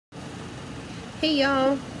Hey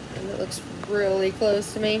y'all, and it looks really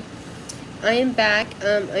close to me. I am back.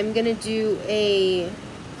 I'm gonna do a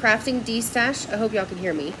crafting destash. I hope y'all can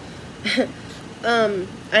hear me. I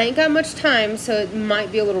ain't got much time, so it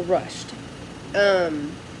might be a little rushed.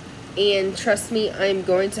 And trust me, I'm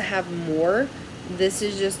going to have more. This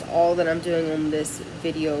is just all that I'm doing on this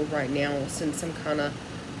video right now, since I'm kind of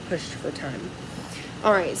pushed for time.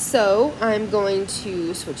 Alright, so I'm going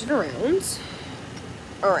to switch it around.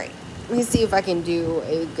 Alright, let me see if I can do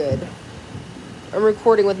a good... I'm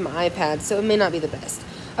recording with my iPad, so it may not be the best.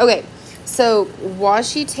 Okay, so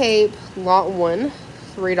washi tape, lot 1,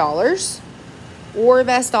 $3. Or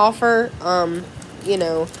best offer, you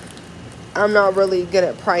know, I'm not really good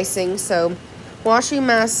at pricing, so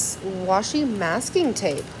washi masking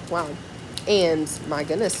tape. Wow. And my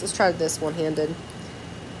goodness, let's try this one-handed.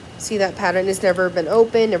 See, that pattern has never been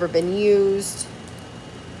opened, never been used.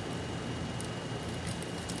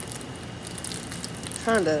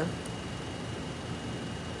 Trying to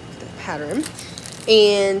get that pattern.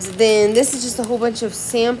 And then this is just a whole bunch of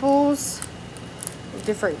samples of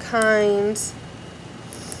different kinds.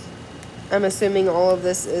 I'm assuming all of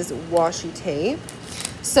this is washi tape.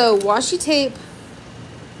 So washi tape,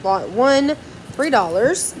 lot 1,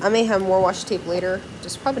 $3. I may have more washi tape later,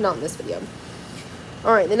 just probably not in this video.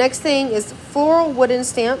 All right, the next thing is floral wooden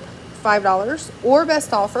stamp, $5, or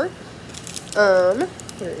best offer.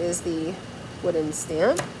 Here is the wooden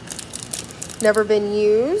stamp. Never been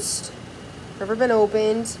used, never been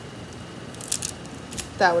opened.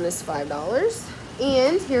 That one is $5.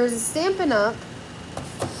 And here's a Stampin' Up!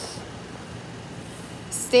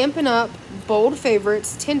 Stampin' Up! Bold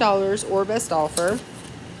Favorites, $10, or best offer.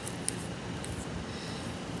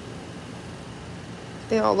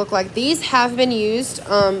 They all look like these have been used.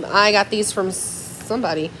 I got these from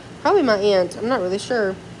somebody, probably my aunt. I'm not really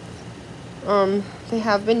sure. They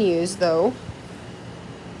have been used though.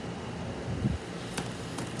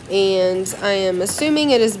 And I am assuming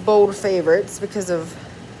it is Bold Favorites because of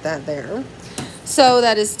that there. So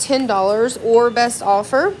that is $10 or best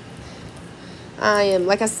offer. I am,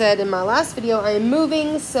 like I said in my last video, I am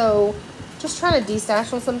moving, so just trying to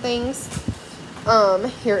destash on some things.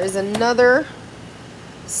 Here is another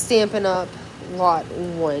Stampin' Up! Lot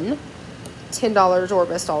 1, $10 or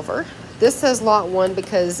best offer. This says lot 1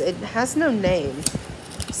 because it has no name.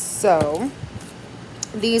 So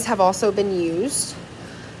these have also been used.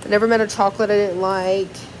 I never met a chocolate I didn't like.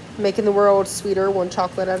 Making the world sweeter, one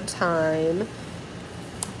chocolate at a time.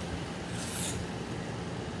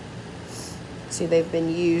 See, they've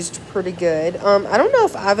been used pretty good. I don't know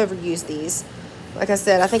if I've ever used these. Like I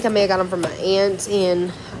said, I think I may have got them from my aunt,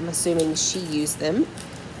 and I'm assuming she used them.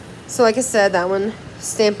 So like I said, that one,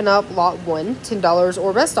 Stampin' Up! Lot 1, $10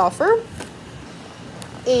 or best offer.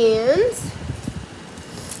 And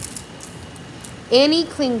Annie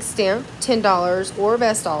Cling Stamp, $10 or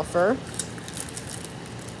best offer.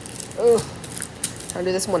 Oh, I'll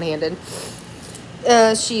do this one-handed.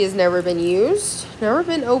 She has never been used, never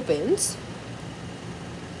been opened.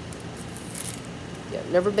 Yeah,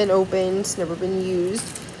 never been opened, never been used,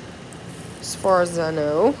 as far as I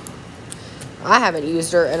know. I haven't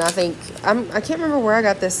used her, and I think, I can't remember where I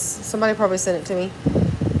got this. Somebody probably sent it to me.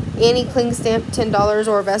 Annie Cling Stamp, $10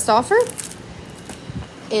 or best offer.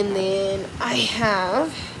 And then I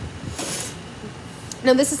have,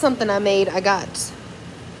 now this is something I made. I got,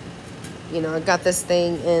 you know, I got this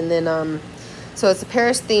thing, and then, so it's a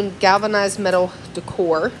Paris-themed galvanized metal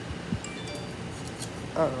decor.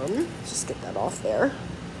 Just get that off there.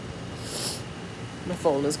 My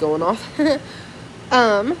phone is going off.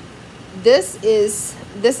 This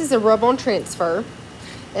is a rub-on transfer,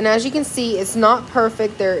 and as you can see, it's not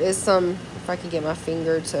perfect. There is some, if I can get my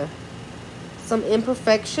finger to, some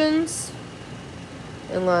imperfections,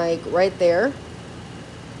 and like right there,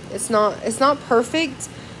 it's not perfect,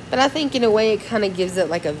 but I think in a way it kind of gives it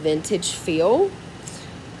like a vintage feel.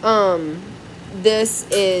 This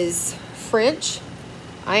is French.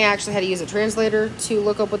 I actually had to use a translator to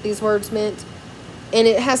look up what these words meant, and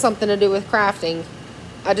it has something to do with crafting.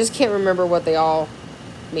 I just can't remember what they all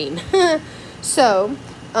mean. So,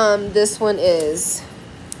 this one is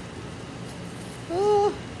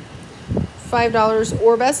 $5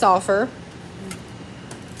 or best offer.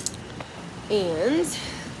 And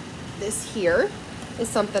this here is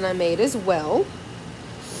something I made as well.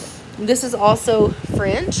 This is also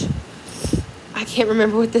French. I can't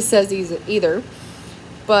remember what this says either.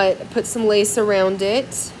 But I put some lace around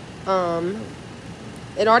it.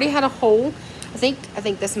 It already had a hole. I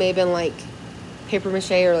think this may have been like paper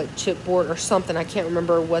mache or like chipboard or something. I can't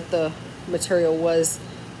remember what the material was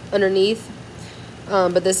underneath.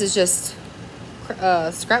 But this is just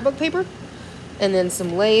scrapbook paper. And then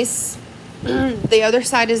some lace. The other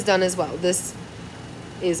side is done as well. This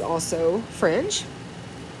is also fringe.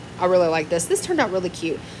 I really like this. This turned out really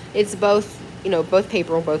cute. It's both, you know, both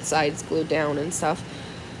paper on both sides glued down and stuff.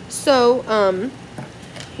 So,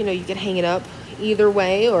 you know, you can hang it up either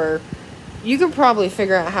way, or you can probably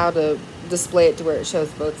figure out how to display it to where it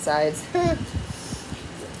shows both sides.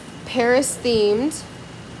 Paris themed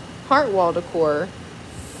heart wall decor,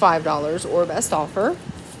 $5 or best offer.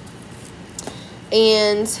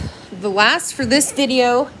 And the last for this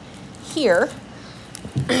video here,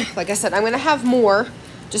 like I said, I'm going to have more,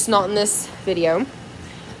 just not in this video.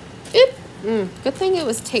 Good thing it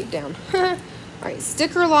was taped down. Alright,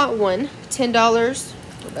 sticker lot 1, $10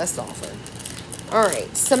 for best offer.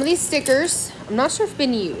 Alright, some of these stickers, I'm not sure if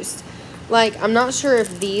been used. Like, I'm not sure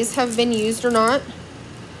if these have been used or not.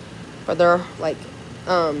 But they're like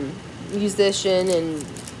musician and,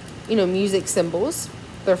 you know, music symbols.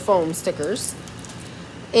 They're foam stickers.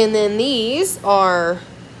 And then these are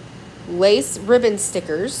lace ribbon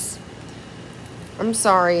stickers. I'm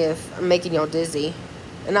sorry if I'm making y'all dizzy.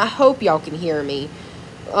 And I hope y'all can hear me.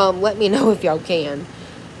 Let me know if y'all can.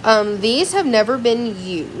 These have never been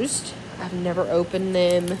used. I've never opened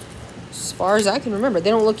them as far as I can remember. They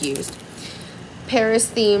don't look used. Paris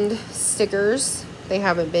themed stickers. They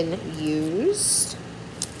haven't been used.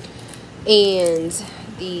 And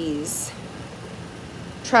these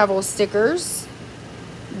travel stickers.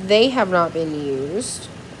 They have not been used.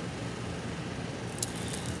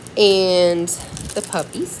 And the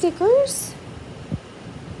puppy stickers.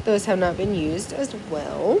 Those have not been used as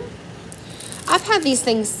well. I've had these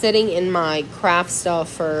things sitting in my craft stuff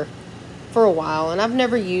for a while, and I've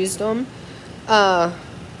never used them. Doc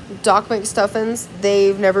McStuffins,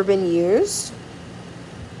 they've never been used.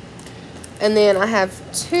 And then I have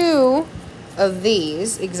 2 of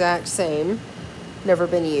these, exact same, never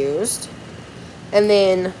been used. And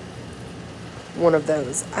then 1 of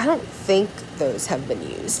those. I don't think those have been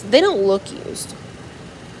used. They don't look used.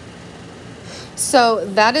 So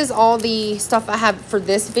that is all the stuff I have for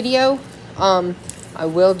this video. I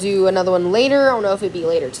will do another one later. I don't know if it'll be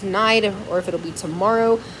later tonight or if it'll be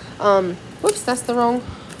tomorrow. Whoops, that's the wrong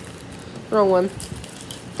one.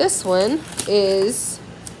 This one is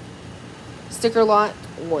sticker lot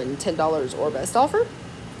 1, $10 or best offer.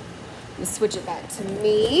 Let's switch it back to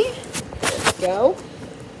me. There we go.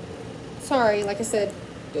 Sorry, like I said,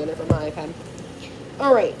 doing it from my iPad.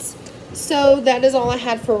 Alright. So that is all I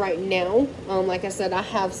had for right now. Like I said, I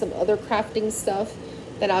have some other crafting stuff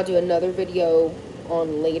that I'll do another video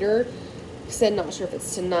on later. Like I said, not sure if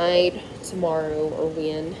it's tonight, tomorrow, or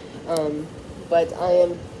when. But I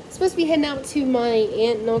am supposed to be heading out to my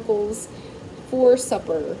aunt and uncle's for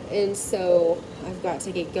supper, and so I've got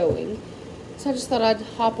to get going. So I just thought I'd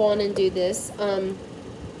hop on and do this.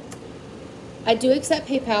 I do accept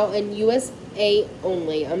PayPal and USA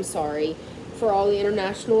only. I'm sorry for all the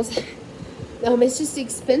internationals. It's just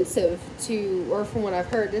expensive to, or from what I've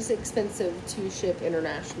heard, it's expensive to ship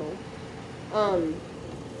international.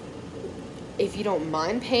 If you don't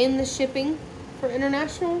mind paying the shipping for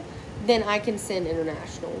international, then I can send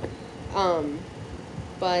international.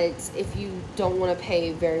 But if you don't want to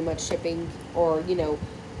pay very much shipping or, you know,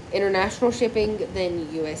 international shipping, then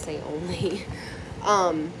USA only.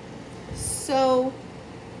 So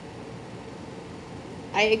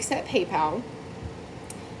I accept PayPal.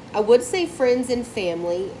 I would say friends and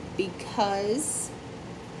family because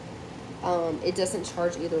it doesn't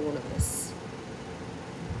charge either one of us.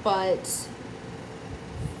 But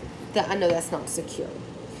I know that's not secure.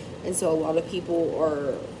 And so a lot of people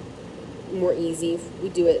are more easy if we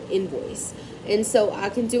do it invoice. And so I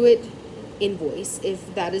can do it invoice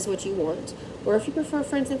if that is what you want. Or if you prefer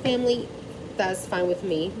friends and family, that's fine with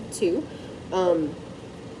me too.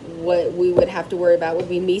 What we would have to worry about would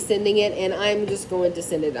be me sending it, and I'm just going to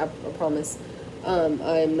send it. I promise.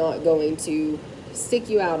 I'm not going to stick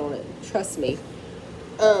you out on it. Trust me.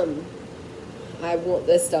 I want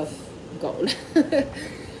this stuff gone.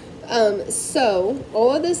 So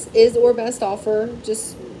all of this is or best offer.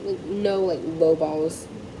 Just no like low balls.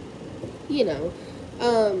 You know.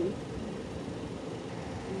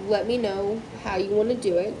 Let me know how you want to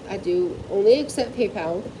do it. I do only accept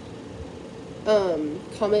PayPal.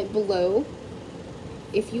 Comment below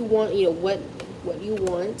if you want, you know, what you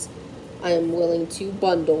want. I am willing to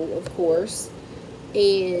bundle, of course,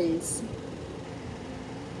 and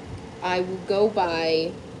I will go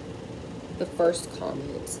by the first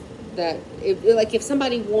comment. That if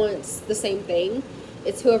somebody wants the same thing,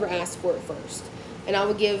 it's whoever asked for it first, and I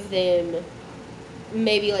will give them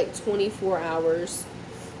maybe like 24 hours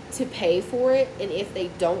to pay for it, and if they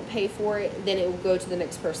don't pay for it, then it will go to the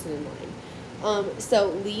next person in line.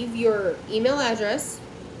 So leave your email address,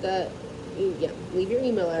 leave your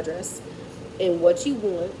email address and what you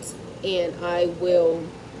want, and I will,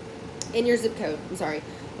 and your zip code, I'm sorry,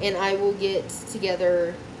 and I will get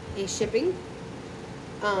together a shipping,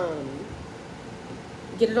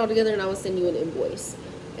 get it all together, and I will send you an invoice,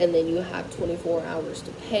 and then you have 24 hours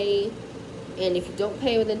to pay, and if you don't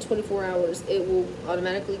pay within 24 hours, it will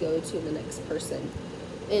automatically go to the next person.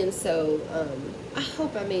 And so, I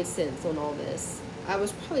hope I made sense on all this. I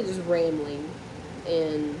was probably just rambling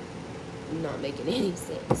and not making any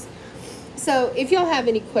sense. So, if y'all have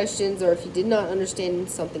any questions, or if you did not understand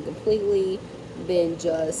something completely, then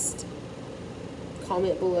just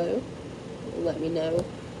comment below. Let me know.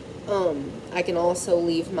 I can also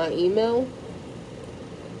leave my email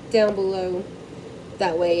down below.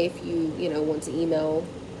 That way, if you want to email,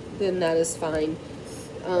 then that is fine.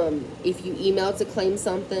 If you email to claim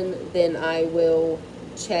something, then I will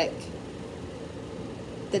check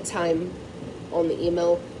the time on the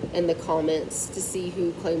email and the comments to see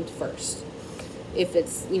who claimed first. If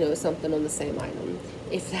it's, something on the same item,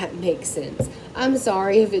 if that makes sense. I'm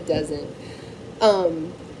sorry if it doesn't.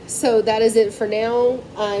 So that is it for now.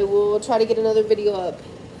 I will try to get another video up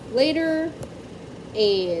later,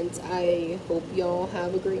 and I hope y'all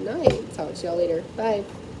have a great night. Talk to y'all later. Bye.